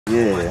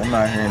Yeah, I'm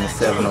out here in the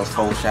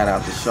 704. Shout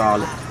out to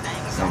Charlotte.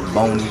 Some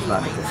Boney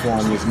about to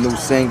perform his new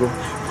single,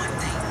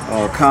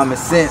 Common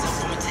Sense.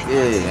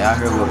 Yeah, out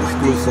here with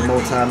exclusive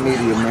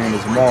multimedia, man.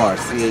 It's Mars,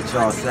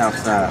 CHR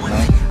Southside,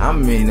 man.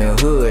 I'm in the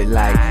hood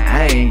like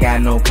I ain't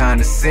got no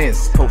kind of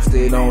sense.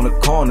 Posted on the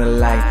corner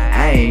like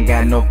I ain't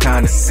got no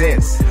kind of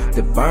sense.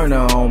 The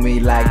burner on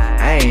me like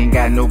I ain't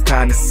got no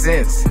kind of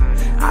sense.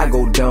 I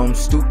go dumb,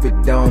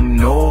 stupid, dumb,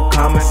 no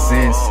common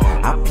sense.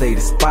 I play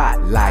the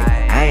spot like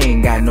I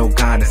ain't got no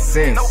kind of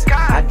sense.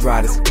 I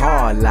drive this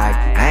car like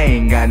I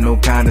ain't got no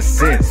kind of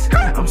sense.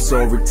 I'm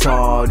so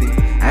retarded,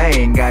 I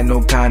ain't got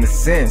no kind of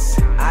sense.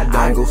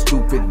 I go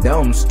stupid,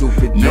 dumb,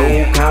 stupid,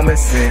 no common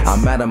sense.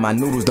 I'm out of my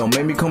noodles, don't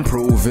make me come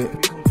prove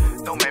it.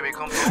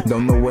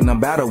 Don't know what I'm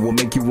about, it will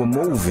make you a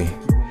movie.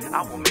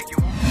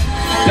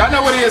 Y'all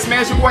know what it is,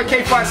 man. It's your boy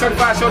K5,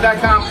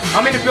 CertifiedShow.com.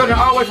 I'm in the building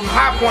all the way from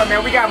High Point,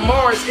 man. We got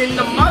Morris in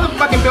the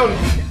motherfucking building.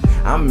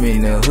 I'm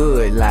in the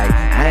hood like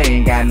I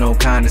ain't got no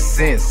kind of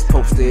sense.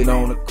 Posted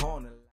on the corner.